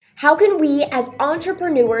How can we as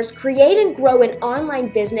entrepreneurs create and grow an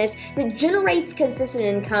online business that generates consistent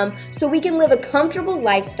income so we can live a comfortable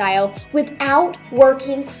lifestyle without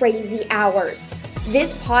working crazy hours?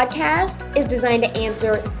 This podcast is designed to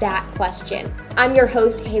answer that question. I'm your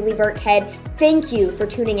host, Haley Burkhead. Thank you for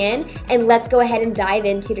tuning in, and let's go ahead and dive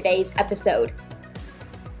into today's episode.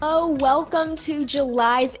 Welcome to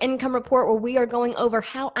July's income report, where we are going over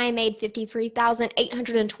how I made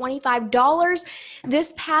 $53,825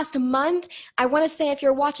 this past month. I want to say, if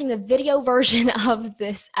you're watching the video version of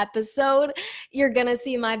this episode, you're going to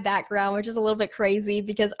see my background, which is a little bit crazy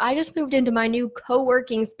because I just moved into my new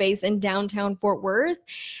co-working space in downtown Fort Worth,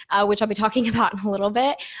 which I'll be talking about in a little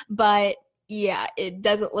bit. But yeah, it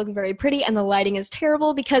doesn't look very pretty, and the lighting is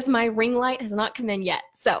terrible because my ring light has not come in yet.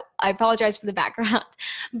 So I apologize for the background.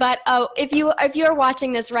 But if you are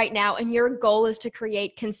watching this right now and your goal is to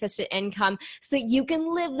create consistent income so that you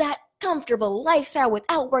can live that comfortable lifestyle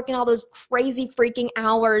without working all those crazy freaking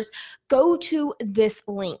hours, go to this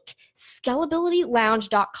link,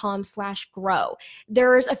 scalabilitylounge.com/grow.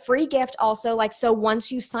 There's a free gift also, so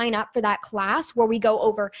once you sign up for that class where we go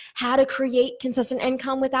over how to create consistent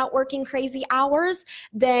income without working crazy hours,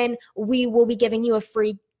 then we will be giving you a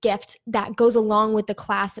free gift that goes along with the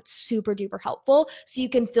class that's super duper helpful, so you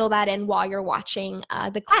can fill that in while you're watching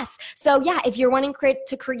the class. So yeah, if you're wanting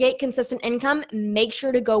to create consistent income, make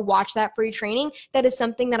sure to go watch that free training. That is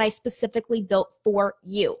something that I specifically built for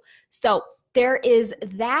you. So there is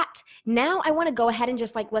that. Now I want to go ahead and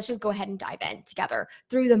let's just go ahead and dive in together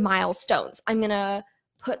through the milestones. I'm gonna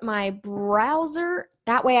put my browser,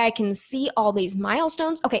 that way I can see all these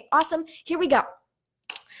milestones. Okay, awesome, here we go.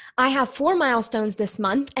 I have 4 milestones this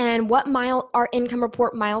month, and what our income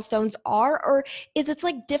report milestones are, it's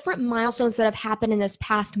like different milestones that have happened in this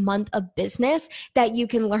past month of business that you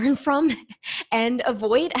can learn from and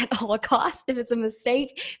avoid at all costs if it's a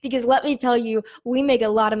mistake, because let me tell you, we make a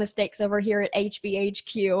lot of mistakes over here at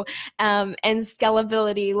HBHQ and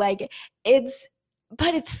scalability.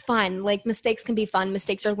 But it's fun. Mistakes can be fun.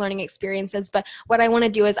 Mistakes are learning experiences. But what I want to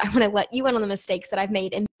do is I want to let you in on the mistakes that I've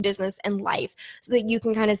made in business and life so that you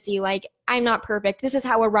can kind of see, I'm not perfect. This is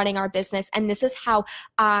how we're running our business. And this is how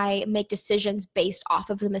I make decisions based off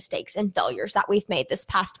of the mistakes and failures that we've made this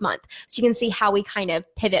past month. So you can see how we kind of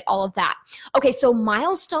pivot all of that. Okay, so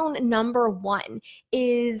milestone number 1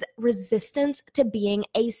 is resistance to being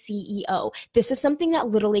a CEO. This is something that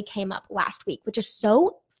literally came up last week, which is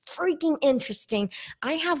so freaking interesting.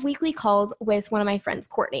 I have weekly calls with one of my friends,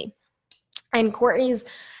 Courtney. And Courtney's,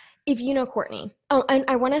 if you know Courtney. Oh, and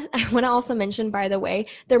I want to also mention, by the way,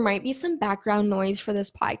 there might be some background noise for this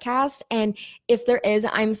podcast, and if there is,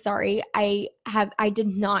 I'm sorry. I did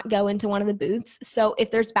not go into one of the booths, so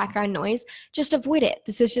if there's background noise, just avoid it.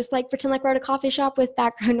 This is just pretend like we're at a coffee shop with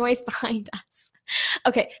background noise behind us.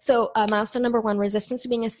 Okay, so milestone number 1, resistance to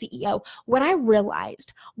being a CEO. What I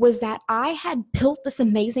realized was that I had built this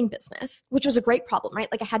amazing business, which was a great problem, right?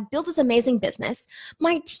 I had built this amazing business.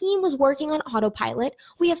 My team was working on autopilot.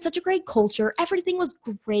 We have such a great culture. Everything was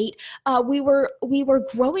great. We were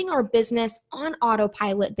growing our business on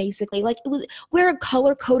autopilot, basically. We're a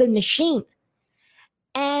color-coded machine.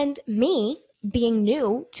 And me, being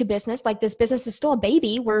new to business, this business is still a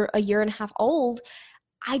baby. We're a year and a half old.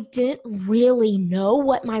 I didn't really know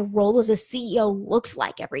what my role as a CEO looked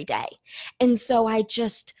like every day. And so I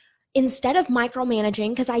just, instead of micromanaging,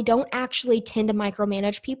 because I don't actually tend to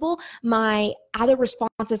micromanage people, my other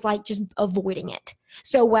response is just avoiding it.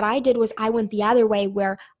 So what I did was I went the other way,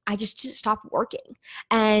 where I just stopped working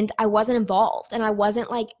and I wasn't involved and I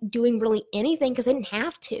wasn't doing really anything because I didn't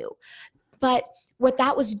have to. But what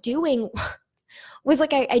that was doing was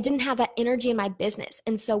I didn't have that energy in my business.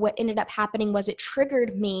 And so what ended up happening was it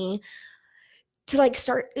triggered me to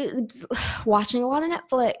start watching a lot of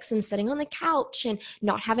Netflix and sitting on the couch and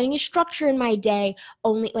not having any structure in my day,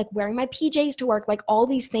 only wearing my PJs to work, all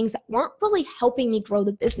these things that weren't really helping me grow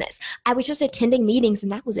the business. I was just attending meetings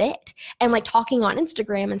and that was it. And talking on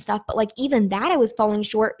Instagram and stuff. But even that I was falling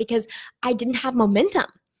short because I didn't have momentum.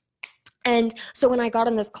 And so when I got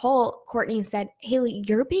on this call, Courtney said, Haley,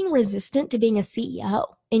 you're being resistant to being a CEO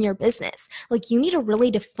in your business. You need to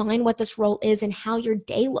really define what this role is and how your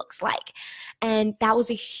day looks like. And that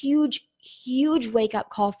was a huge wake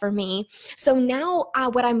up call for me. So now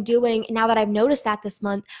what I'm doing, now that I've noticed that this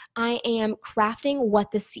month, I am crafting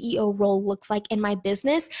what the CEO role looks like in my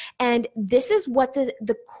business. And this is what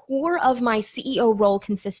the core of my CEO role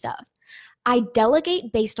consists of. I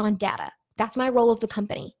delegate based on data. That's my role of the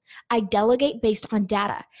company. I delegate based on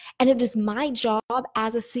data. And it is my job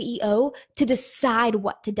as a CEO to decide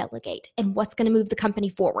what to delegate and what's going to move the company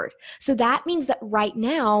forward. So that means that right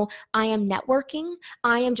now I am networking.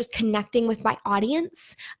 I am just connecting with my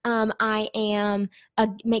audience. I am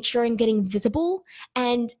make sure I'm getting visible,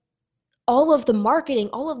 and all of the marketing,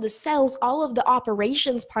 all of the sales, all of the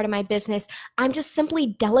operations part of my business, I'm just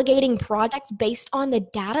simply delegating projects based on the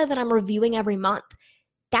data that I'm reviewing every month.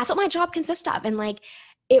 That's what my job consists of. And like,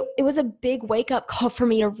 it was a big wake up call for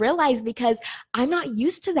me to realize, because I'm not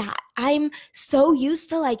used to that. I'm so used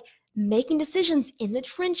to like making decisions in the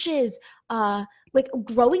trenches, like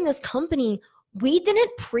growing this company. We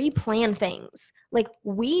didn't pre-plan things. Like,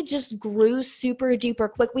 we just grew super duper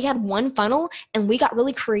quick. We had one funnel and we got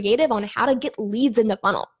really creative on how to get leads in the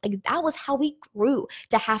funnel. Like, that was how we grew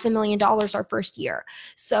to $500,000 our first year.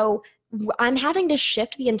 So I'm having to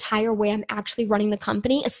shift the entire way I'm actually running the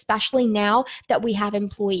company, especially now that we have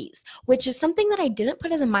employees, which is something that I didn't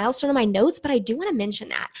put as a milestone in my notes, but I do want to mention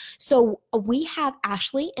that. So we have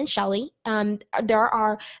Ashley and Shelly. They're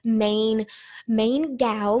our main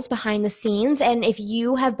gals behind the scenes. And if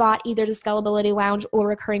you have bought either the Scalability Lounge or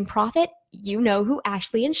Recurring Profit, you know who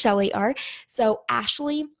Ashley and Shelly are. So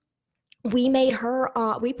Ashley, we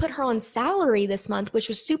put her on salary this month, which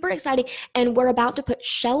was super exciting. And we're about to put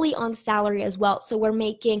Shelly on salary as well. So we're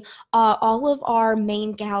making all of our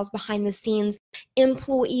main gals behind the scenes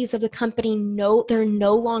employees of the company. No, they're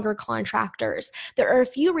no longer contractors. There are a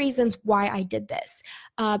few reasons why I did this.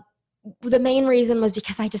 The main reason was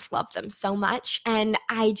because I just love them so much. And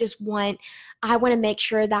I want to make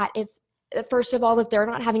sure that first of all, that they're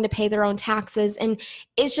not having to pay their own taxes. And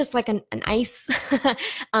it's just like an ice.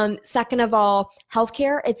 Second of all,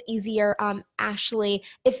 healthcare, it's easier. Ashley,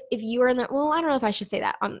 if you are in that, well, I don't know if I should say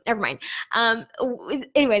that. Never mind.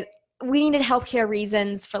 Anyways, we needed healthcare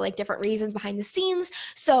reasons for like different reasons behind the scenes.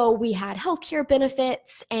 So we had healthcare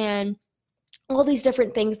benefits and all these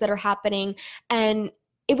different things that are happening. And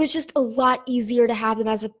it was just a lot easier to have them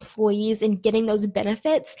as employees and getting those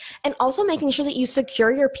benefits, and also making sure that you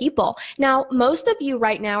secure your people. Now, most of you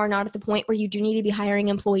right now are not at the point where you do need to be hiring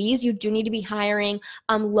employees. You do need to be hiring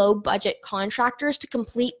low budget contractors to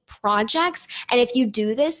complete projects. And if you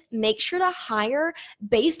do this, make sure to hire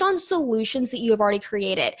based on solutions that you have already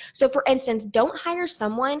created. So for instance, don't hire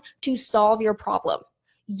someone to solve your problem.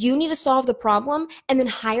 You need to solve the problem and then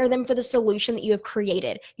hire them for the solution that you have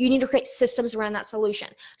created. You need to create systems around that solution.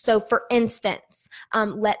 So for instance,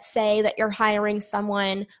 let's say that you're hiring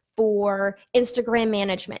someone for Instagram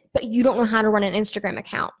management, but you don't know how to run an Instagram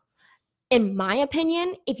account. In my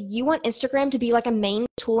opinion, if you want Instagram to be like a main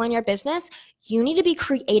tool in your business, you need to be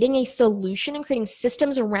creating a solution and creating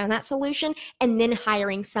systems around that solution, and then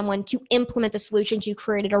hiring someone to implement the solutions you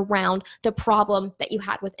created around the problem that you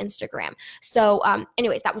had with Instagram. So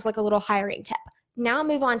anyways, that was like a little hiring tip. Now I'll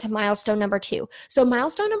move on to milestone number 2. So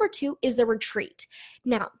milestone number 2 is the retreat.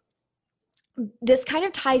 Now, this kind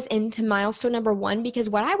of ties into milestone number 1, because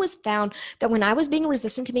what I was found that when I was being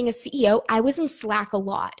resistant to being a CEO, I was in Slack a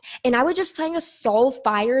lot, and I would just try to solve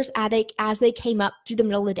fires as they came up through the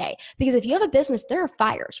middle of the day. Because if you have a business, there are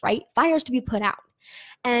fires, right? Fires to be put out.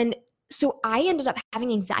 And so I ended up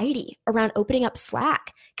having anxiety around opening up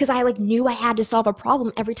Slack, because I knew I had to solve a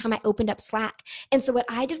problem every time I opened up Slack. And so what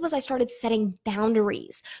I did was I started setting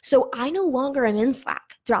boundaries. So I no longer am in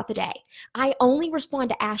Slack throughout the day. I only respond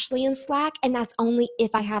to Ashley in Slack, and that's only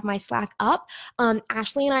if I have my Slack up.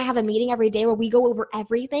 Ashley and I have a meeting every day where we go over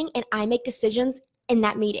everything, and I make decisions in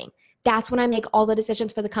that meeting. That's when I make all the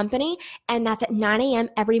decisions for the company, and that's at 9 a.m.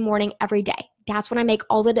 every morning, every day. That's when I make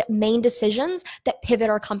all the main decisions that pivot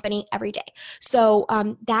our company every day. So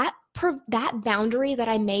that boundary that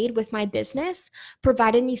I made with my business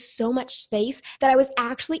provided me so much space that I was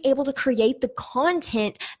actually able to create the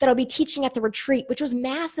content that I'll be teaching at the retreat, which was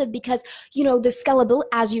massive because, the scalability,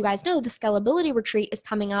 as you guys know, the scalability retreat is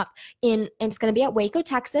coming up and it's going to be at Waco,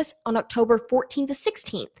 Texas on October 14th to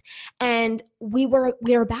 16th. And we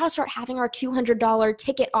are about to start having our $200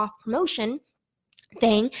 ticket off promotion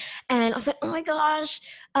thing, and I was like, oh my gosh,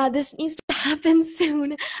 this needs to happen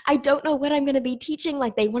soon. I don't know what I'm going to be teaching.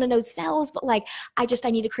 They want to know sales, but I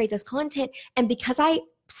need to create this content. And because I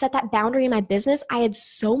set that boundary in my business, I had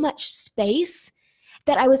so much space,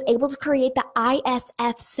 that I was able to create the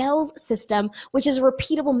ISF sales system, which is a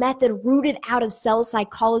repeatable method rooted out of sales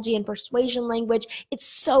psychology and persuasion language. It's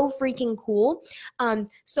so freaking cool.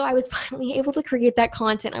 So I was finally able to create that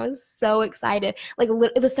content. I was so excited. Like,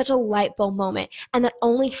 it was such a light bulb moment. And that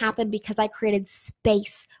only happened because I created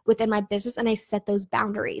space within my business and I set those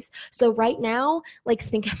boundaries. So right now, like,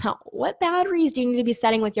 think about what boundaries do you need to be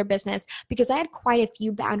setting with your business? Because I had quite a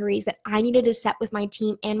few boundaries that I needed to set with my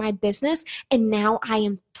team and my business. And now I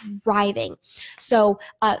am thriving. So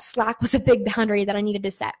Slack was a big boundary that I needed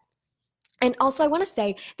to set. And also, I want to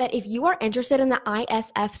say that if you are interested in the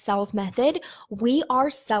ISF sales method, we are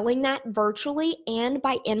selling that virtually and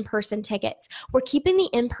by in-person tickets. We're keeping the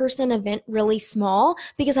in-person event really small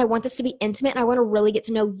because I want this to be intimate and I want to really get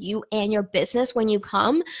to know you and your business when you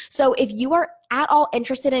come. So if you are at all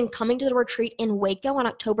interested in coming to the retreat in Waco on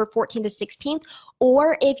October 14th to 16th,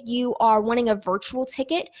 or if you are wanting a virtual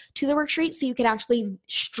ticket to the retreat so you can actually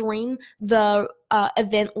stream the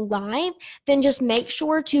event live, then just make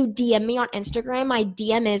sure to DM me on Instagram. My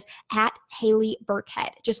DM is at Haley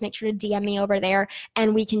Burkhead. Just make sure to DM me over there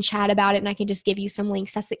and we can chat about it and I can just give you some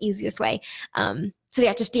links. That's the easiest way. So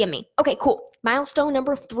yeah, just DM me. Okay, cool. Milestone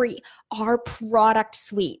number 3, our product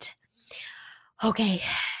suite. Okay.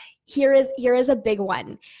 Here is a big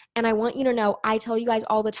one. And I want you to know, I tell you guys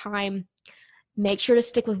all the time, make sure to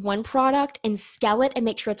stick with one product and scale it and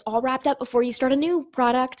make sure it's all wrapped up before you start a new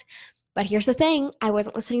product. But here's the thing, I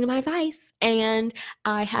wasn't listening to my advice. And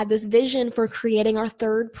I had this vision for creating our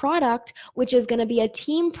 3rd product, which is going to be a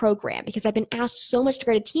team program, because I've been asked so much to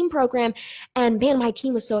create a team program. And man, my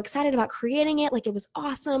team was so excited about creating it. Like, it was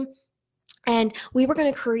awesome. And we were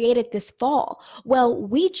going to create it this fall. Well,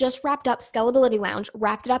 we just wrapped up Scalability Lounge,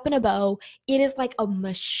 wrapped it up in a bow. It is like a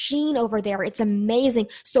machine over there. It's amazing.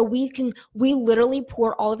 So we literally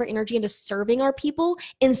pour all of our energy into serving our people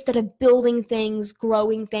instead of building things,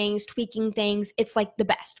 growing things, tweaking things. It's like the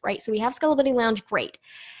best, right? So we have Scalability Lounge, great.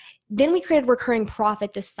 Then we created Recurring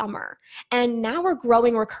Profit this summer. And now we're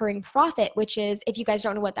growing Recurring Profit, which is, if you guys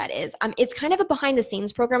don't know what that is, it's kind of a behind the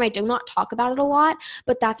scenes program. I do not talk about it a lot,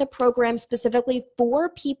 but that's a program specifically for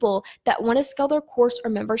people that want to scale their course or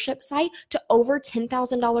membership site to over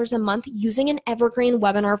 $10,000 a month using an evergreen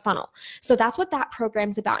webinar funnel. So that's what that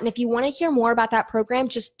program's about. And if you want to hear more about that program,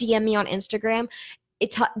 just DM me on Instagram.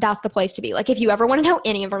 That's the place to be. Like, if you ever want to know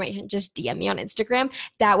any information, just DM me on Instagram.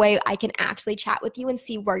 That way I can actually chat with you and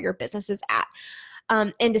see where your business is at,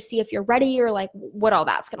 and to see if you're ready or like what all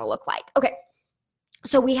that's going to look like. Okay.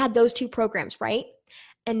 So we had those 2 programs, right?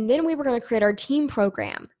 And then we were going to create our team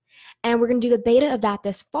program and we're going to do the beta of that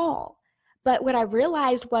this fall. But what I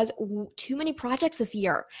realized was too many projects this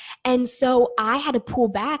year. And so I had to pull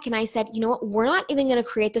back and I said, you know what? We're not even going to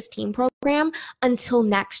create this team program until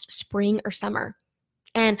next spring or summer.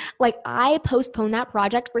 And like, I postponed that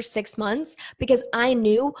project for 6 months because I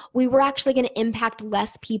knew we were actually going to impact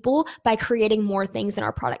less people by creating more things in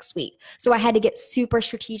our product suite. So I had to get super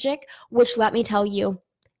strategic, which, let me tell you,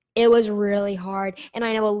 it was really hard. And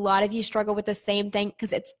I know a lot of you struggle with the same thing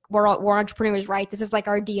because we're entrepreneurs, right? This is like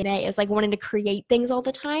our DNA, is like wanting to create things all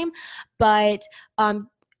the time. But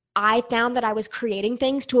I found that I was creating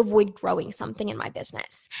things to avoid growing something in my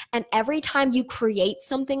business. And every time you create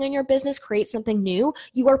something in your business, create something new,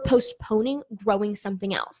 you are postponing growing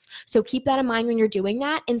something else. So keep that in mind when you're doing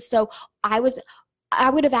that. And so I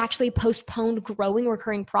would have actually postponed growing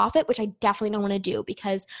Recurring Profit, which I definitely don't want to do,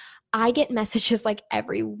 because I get messages like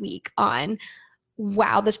every week on,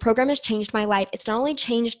 wow, this program has changed my life. It's not only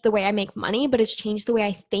changed the way I make money, but it's changed the way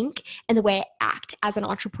I think and the way I act as an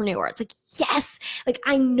entrepreneur. It's like, yes, like,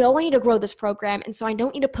 I know I need to grow this program. And so I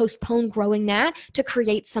don't need to postpone growing that to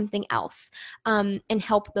create something else, and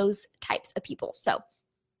help those types of people. So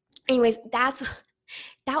anyways, that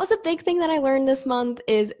was a big thing that I learned this month,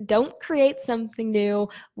 is don't create something new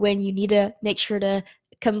when you need to make sure to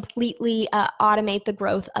completely automate the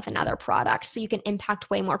growth of another product so you can impact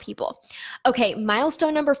way more people. Okay,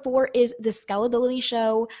 milestone number 4 is the Scalability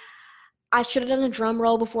Show. I should have done a drum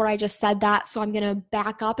roll before I just said that, so I'm going to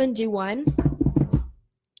back up and do one.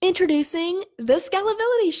 Introducing the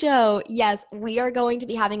Scalability Show. Yes, we are going to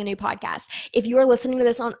be having a new podcast. If you are listening to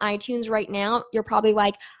this on iTunes right now, you're probably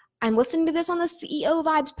like, I'm listening to this on the CEO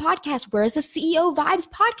Vibes podcast. Where is the CEO Vibes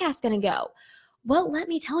podcast going to go? Well, let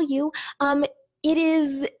me tell you, it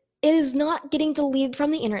is not getting deleted from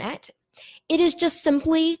the internet. It is just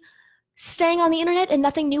simply staying on the internet and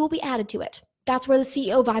nothing new will be added to it. That's where the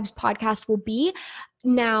CEO Vibes podcast will be.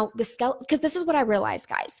 Now, because this is what I realized,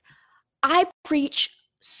 guys. I preach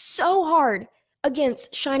so hard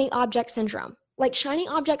against shiny object syndrome. Like shiny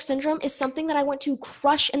object syndrome is something that I want to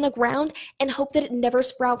crush in the ground and hope that it never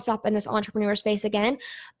sprouts up in this entrepreneur space again.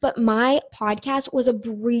 But my podcast was a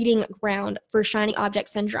breeding ground for shiny object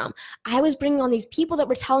syndrome. I was bringing on these people that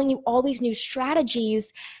were telling you all these new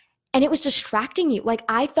strategies, and it was distracting you. Like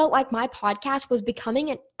I felt like my podcast was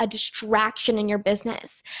becoming a distraction in your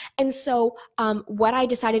business. And so what I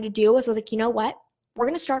decided to do was I was like, you know what? We're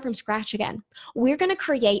going to start from scratch again. We're going to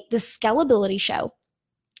create the Scalability Show.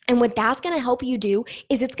 And what that's going to help you do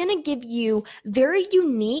is it's going to give you very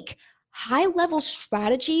unique, high-level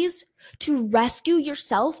strategies to rescue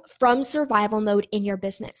yourself from survival mode in your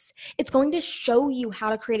business. It's going to show you how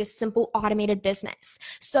to create a simple automated business.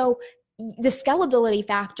 So the scalability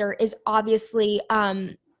factor is obviously,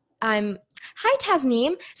 hi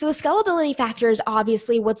Tasneem. So the scalability factor is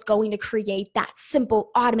obviously what's going to create that simple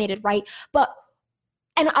automated, right?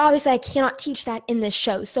 And obviously I cannot teach that in this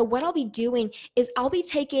show. So what I'll be doing is I'll be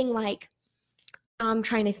taking I'm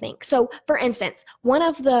trying to think. So for instance, one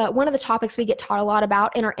of the topics we get taught a lot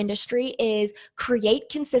about in our industry is create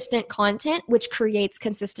consistent content, which creates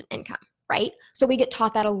consistent income, right? So we get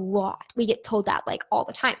taught that a lot. We get told that like all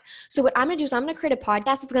the time. So what I'm going to do is I'm going to create a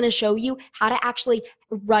podcast that's going to show you how to actually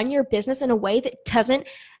run your business in a way that doesn't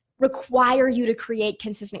require you to create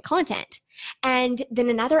consistent content. And then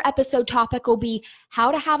another episode topic will be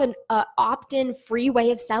how to have an opt-in free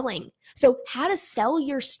way of selling. So how to sell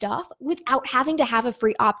your stuff without having to have a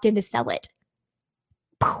free opt-in to sell it.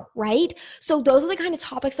 Right? So those are the kind of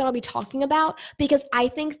topics that I'll be talking about, because I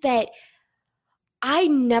think that I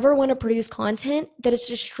never want to produce content that is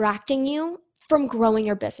distracting you from growing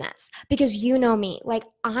your business, because you know me, like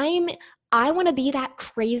I want to be that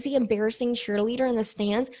crazy, embarrassing cheerleader in the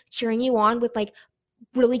stands cheering you on with like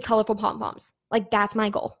really colorful pom-poms. Like that's my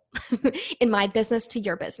goal in my business to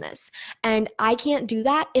your business. And I can't do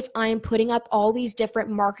that if I'm putting up all these different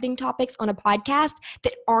marketing topics on a podcast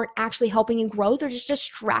that aren't actually helping you grow. They're just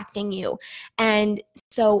distracting you. And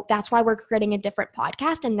so that's why we're creating a different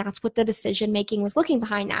podcast. And that's what the decision making was looking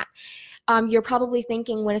behind that. You're probably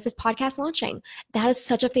thinking, when is this podcast launching? That is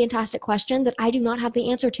such a fantastic question that I do not have the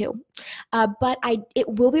answer to. But it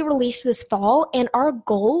will be released this fall, and our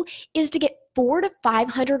goal is to get 400 to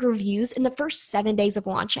 500 reviews in the first 7 days of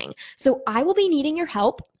launching. So I will be needing your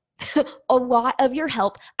help, a lot of your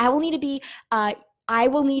help. I will need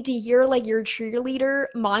to hear like your cheerleader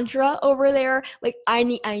mantra over there. Like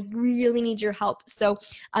I really need your help. So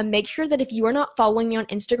make sure that if you are not following me on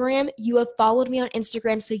Instagram, you have followed me on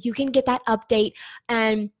Instagram so you can get that update,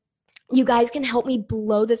 and you guys can help me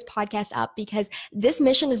blow this podcast up, because this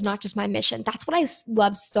mission is not just my mission. That's what I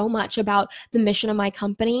love so much about the mission of my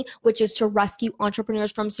company, which is to rescue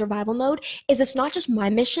entrepreneurs from survival mode, is it's not just my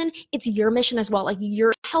mission, it's your mission as well. Like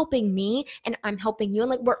you're helping me and I'm helping you. And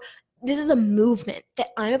like this is a movement that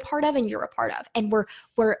I'm a part of and you're a part of. And we're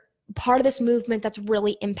part of this movement that's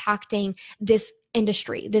really impacting this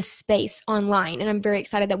industry, this space online. And I'm very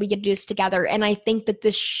excited that we get to do this together. And I think that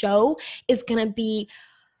this show is going to be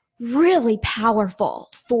really powerful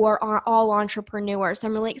for all entrepreneurs.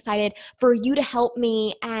 I'm really excited for you to help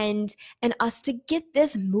me and us to get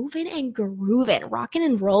this moving and grooving, rocking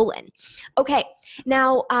and rolling. Okay,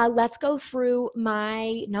 now let's go through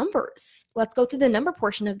my numbers. Let's go through the number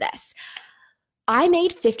portion of this. I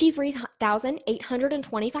made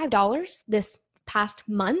 $53,825 this past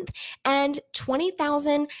month, and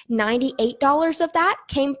 $20,098 of that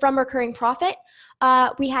came from recurring profit.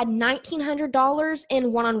 We had $1,900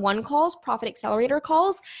 in one-on-one calls, Profit Accelerator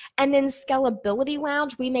calls, and then Scalability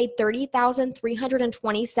Lounge, we made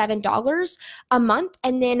 $30,327 a month,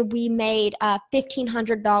 and then we made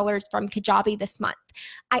 $1,500 from Kajabi this month.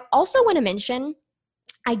 I also want to mention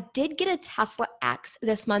I did get a Tesla X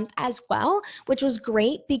this month as well, which was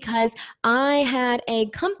great because I had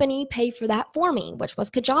a company pay for that for me, which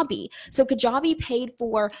was Kajabi. So Kajabi paid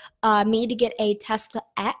for me to get a Tesla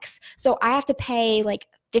X. So I have to pay like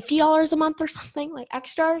 $50 a month or something, like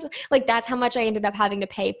extras. Like that's how much I ended up having to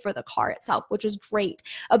pay for the car itself, which was great.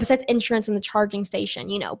 Besides insurance and the charging station,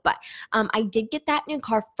 but I did get that new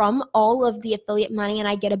car from all of the affiliate money, and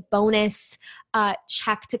I get a bonus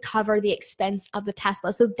check to cover the expense of the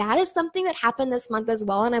Tesla. So that is something that happened this month as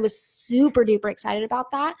well. And I was super duper excited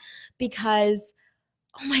about that because,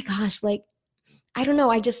 oh my gosh, like, I don't know.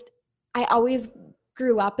 I always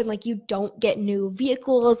grew up and like, you don't get new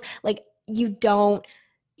vehicles. Like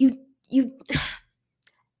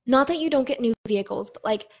not that you don't get new vehicles, but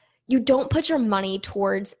like you don't put your money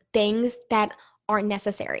towards things that aren't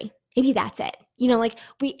necessary. Maybe that's it. Like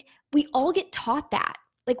we all get taught that.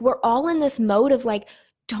 Like we're all in this mode of like,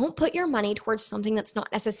 don't put your money towards something that's not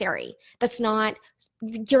necessary.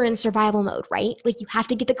 You're in survival mode, right? Like you have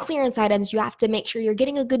to get the clearance items. You have to make sure you're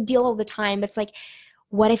getting a good deal all the time. It's like,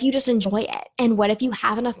 what if you just enjoy it? And what if you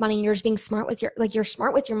have enough money and you're just being smart with you're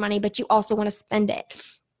smart with your money, but you also want to spend it?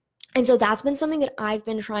 And so that's been something that I've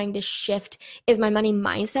been trying to shift is my money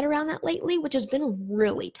mindset around that lately, which has been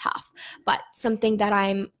really tough, but something that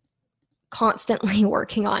I'm constantly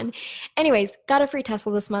working on. Anyways, got a free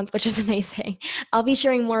Tesla this month, which is amazing. I'll be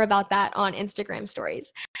sharing more about that on Instagram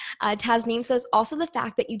stories. Tasneem says, also the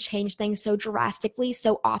fact that you change things so drastically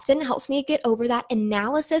so often helps me get over that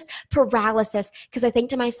analysis paralysis, because I think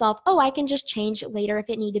to myself, oh, I can just change it later if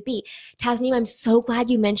it need to be. Tasneem, I'm so glad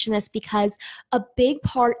you mentioned this, because a big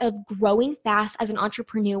part of growing fast as an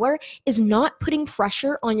entrepreneur is not putting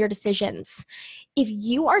pressure on your decisions. If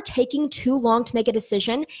you are taking too long to make a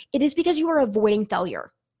decision, it is because you are avoiding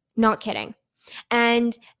failure. Not kidding.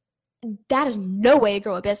 And that is no way to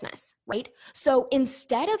grow a business, right? So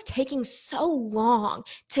instead of taking so long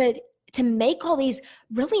to make all these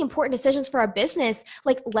really important decisions for our business,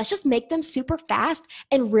 like let's just make them super fast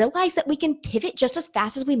and realize that we can pivot just as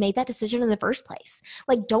fast as we made that decision in the first place.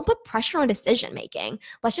 Like don't put pressure on decision making.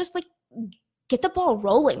 Let's just get the ball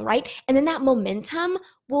rolling, right? And then that momentum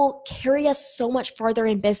will carry us so much farther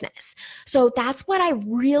in business. So that's what I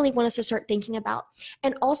really want us to start thinking about.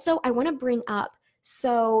 And also I want to bring up,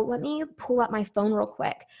 so let me pull up my phone real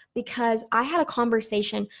quick, because I had a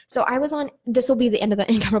conversation. So I was on, this will be the end of the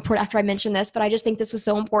income report after I mention this, but I just think this was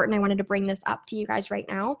so important. I wanted to bring this up to you guys right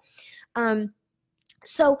now.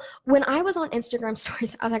 So when I was on Instagram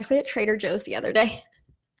stories, I was actually at Trader Joe's the other day.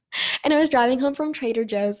 And I was driving home from Trader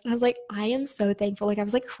Joe's and I was like, I am so thankful. Like I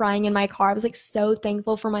was like crying in my car. I was like so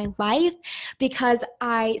thankful for my life, because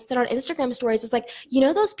I said on Instagram stories, it's like, you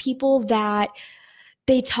know, those people that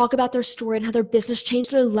they talk about their story and how their business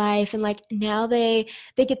changed their life. And like now they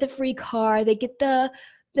get the free car, they get the,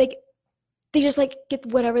 like, they just like get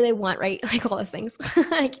whatever they want, right? Like all those things.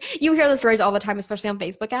 Like you hear those stories all the time, especially on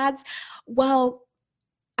Facebook ads. Well,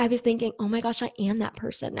 I was thinking, oh my gosh, I am that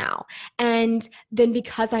person now. And then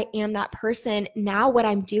because I am that person, now what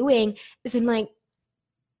I'm doing is I'm like,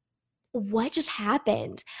 what just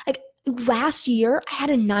happened? Like last year I had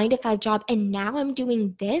a 9-to-5 job and now I'm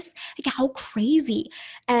doing this. Like how crazy.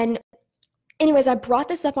 And anyways, I brought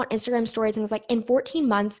this up on Instagram stories and it's like in 14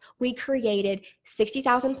 months, we created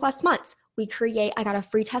 60,000 plus months. I got a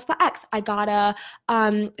free Tesla X. I got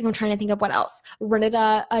I'm trying to think of what else. Rented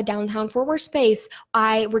a downtown forward space.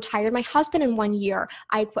 I retired my husband in 1 year.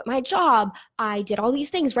 I quit my job. I did all these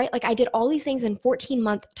things, right? Like I did all these things in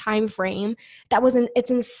 14-month time frame. It's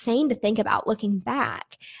insane to think about looking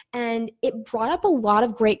back. And it brought up a lot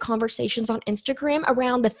of great conversations on Instagram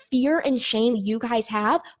around the fear and shame you guys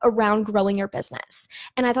have around growing your business.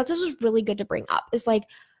 And I thought this was really good to bring up. It's like,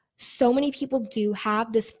 so many people do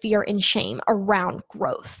have this fear and shame around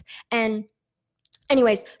growth. And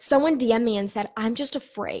anyways, someone DM'd me and said, I'm just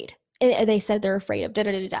afraid. And they said they're afraid of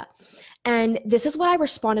da-da-da-da. And this is what I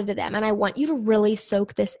responded to them. And I want you to really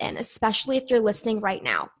soak this in, especially if you're listening right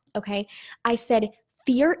now. Okay. I said,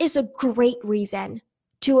 fear is a great reason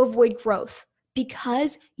to avoid growth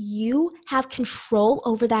because you have control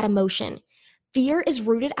over that emotion. Fear is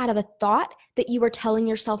rooted out of a thought that you are telling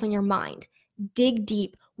yourself in your mind. Dig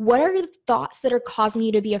deep. What are the thoughts that are causing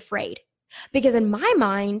you to be afraid? Because in my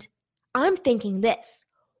mind, I'm thinking this.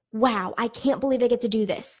 Wow, I can't believe I get to do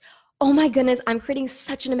this. Oh my goodness, I'm creating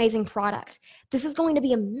such an amazing product. This is going to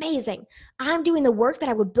be amazing. I'm doing the work that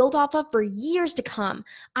I would build off of for years to come.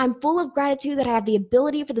 I'm full of gratitude that I have the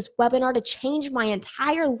ability for this webinar to change my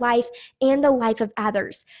entire life and the life of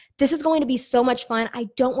others. This is going to be so much fun. I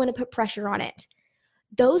don't want to put pressure on it.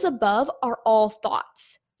 Those above are all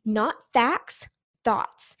thoughts, not facts.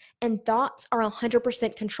 Thoughts, and thoughts are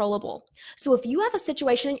 100% controllable. So if you have a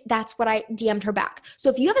situation, that's what I DM'd her back. So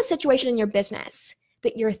if you have a situation in your business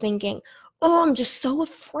that you're thinking, oh, I'm just so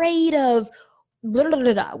afraid of blah, blah,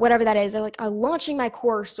 blah, blah, whatever that is, like launching my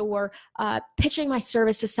course or pitching my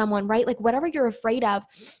service to someone, right? Like whatever you're afraid of,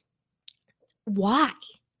 why?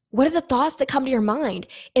 What are the thoughts that come to your mind?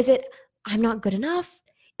 Is it, I'm not good enough?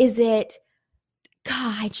 Is it,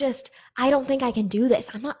 God, I don't think I can do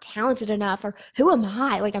this. I'm not talented enough. Or who am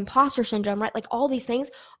I? Like imposter syndrome, right? Like all these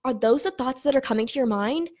things. Are those the thoughts that are coming to your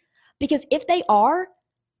mind? Because if they are,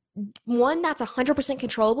 one, that's 100%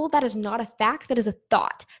 controllable. That is not a fact. That is a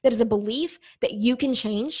thought. That is a belief that you can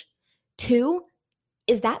change. Two,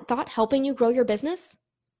 is that thought helping you grow your business?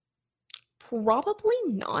 probably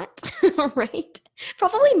not, right?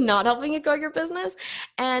 Probably not helping you grow your business.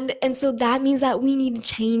 And so that means that we need to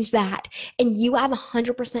change that. And you have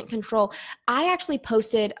 100% control. I actually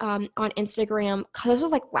posted on Instagram, because this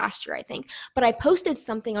was like last year, I think, but I posted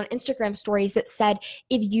something on Instagram stories that said,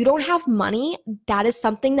 if you don't have money, that is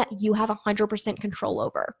something that you have 100% control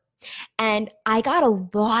over. And I got a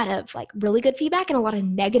lot of like really good feedback and a lot of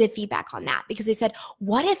negative feedback on that, because they said,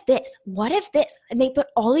 what if this? What if this? And they put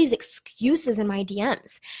all these excuses in my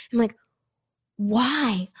DMs. I'm like,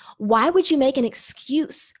 why? Why would you make an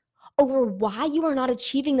excuse over why you are not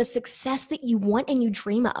achieving the success that you want and you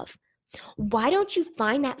dream of? Why don't you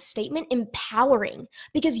find that statement empowering?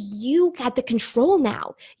 Because you got the control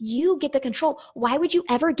now. You get the control. Why would you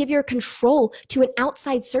ever give your control to an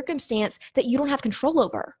outside circumstance that you don't have control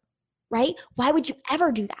over? Right? Why would you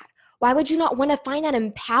ever do that? Why would you not want to find that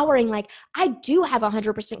empowering? Like, I do have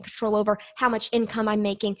 100% control over how much income I'm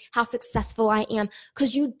making, how successful I am,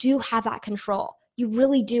 because you do have that control. You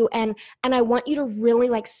really do. And I want you to really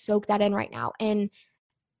like soak that in right now and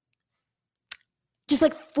just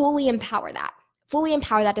like fully empower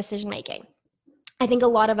that decision making. I think a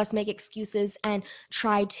lot of us make excuses and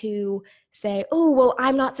try to say, oh, well,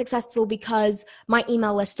 I'm not successful because my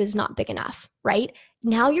email list is not big enough, right?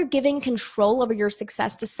 Now you're giving control over your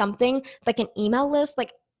success to something like an email list.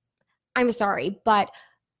 Like, I'm sorry, but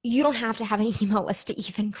you don't have to have an email list to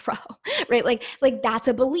even grow, right? Like that's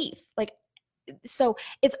a belief. Like, so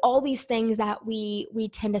it's all these things that we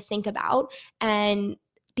tend to think about, and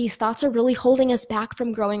these thoughts are really holding us back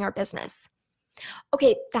from growing our business.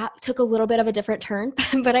 Okay, that took a little bit of a different turn,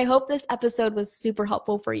 but I hope this episode was super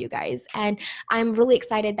helpful for you guys. And I'm really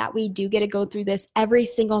excited that we do get to go through this every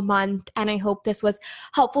single month. And I hope this was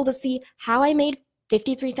helpful to see how I made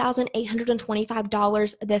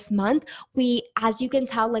 $53,825 this month. We, as you can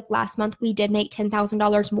tell, like last month, we did make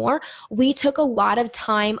 $10,000 more. We took a lot of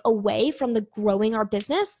time away from the growing our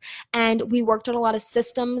business, and we worked on a lot of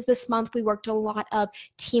systems this month. We worked on a lot of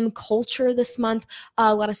team culture this month,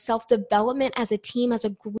 a lot of self-development as a team, as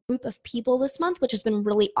a group of people this month, which has been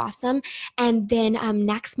really awesome. And then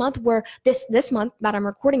next month, this month that I'm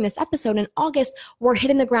recording this episode in August, we're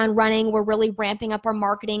hitting the ground running. We're really ramping up our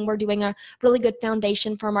marketing. We're doing a really good foundation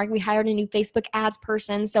for our marketing. We hired a new Facebook ads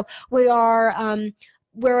person. So we're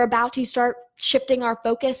about to start shifting our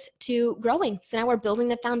focus to growing. So now we're building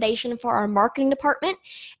the foundation for our marketing department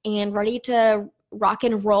and ready to rock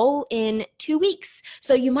and roll in 2 weeks.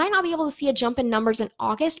 So you might not be able to see a jump in numbers in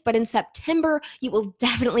August, but in September, you will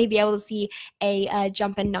definitely be able to see a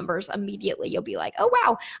jump in numbers immediately. You'll be like, oh,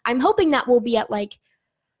 wow. I'm hoping that we'll be at like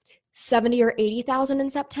 70 or 80,000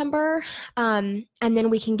 in September. And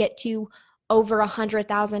then we can get to over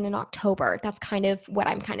 100,000 in October. That's kind of what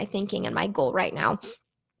I'm kind of thinking and my goal right now.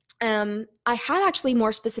 I have actually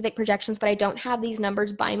more specific projections, but I don't have these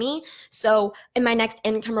numbers by me. So in my next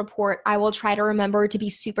income report, I will try to remember to be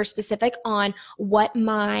super specific on what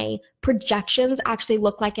my projections actually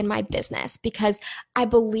look like in my business, because I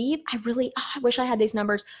believe I wish I had these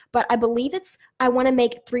numbers, but I believe I want to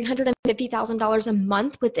make $350,000 a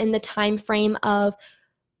month within the time frame of,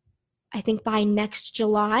 I think, by next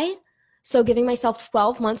July. So giving myself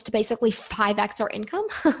 12 months to basically 5x our income.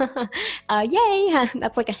 Yay.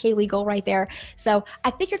 That's like a Haley goal right there. So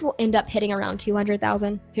I figured we'll end up hitting around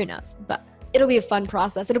 200,000. Who knows? But it'll be a fun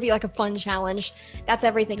process. It'll be like a fun challenge. That's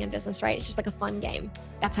everything in business, right? It's just like a fun game.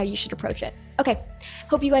 That's how you should approach it. Okay.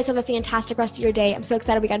 Hope you guys have a fantastic rest of your day. I'm so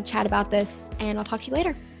excited we got to chat about this, and I'll talk to you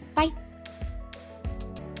later. Bye.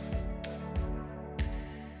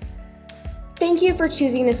 Thank you for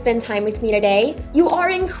choosing to spend time with me today. You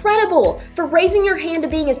are incredible for raising your hand to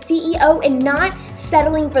being a CEO and not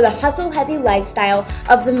settling for the hustle-heavy lifestyle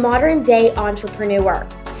of the modern-day entrepreneur.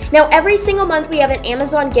 Now, every single month we have an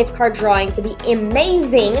Amazon gift card drawing for the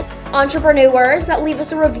amazing entrepreneurs that leave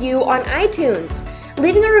us a review on iTunes.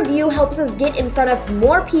 Leaving a review helps us get in front of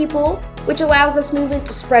more people, which allows this movement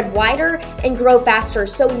to spread wider and grow faster.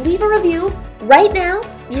 So leave a review right now.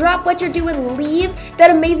 Drop what you're doing, leave that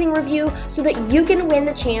amazing review so that you can win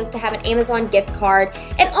the chance to have an Amazon gift card.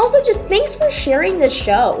 And also just thanks for sharing this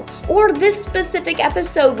show or this specific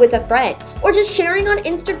episode with a friend, or just sharing on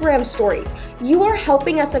Instagram stories. You are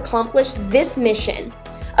helping us accomplish this mission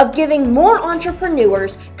of giving more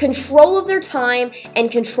entrepreneurs control of their time and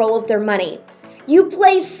control of their money. You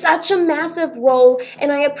play such a massive role,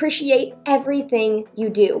 and I appreciate everything you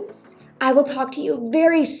do. I will talk to you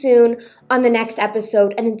very soon on the next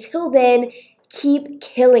episode, and until then, keep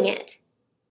killing it.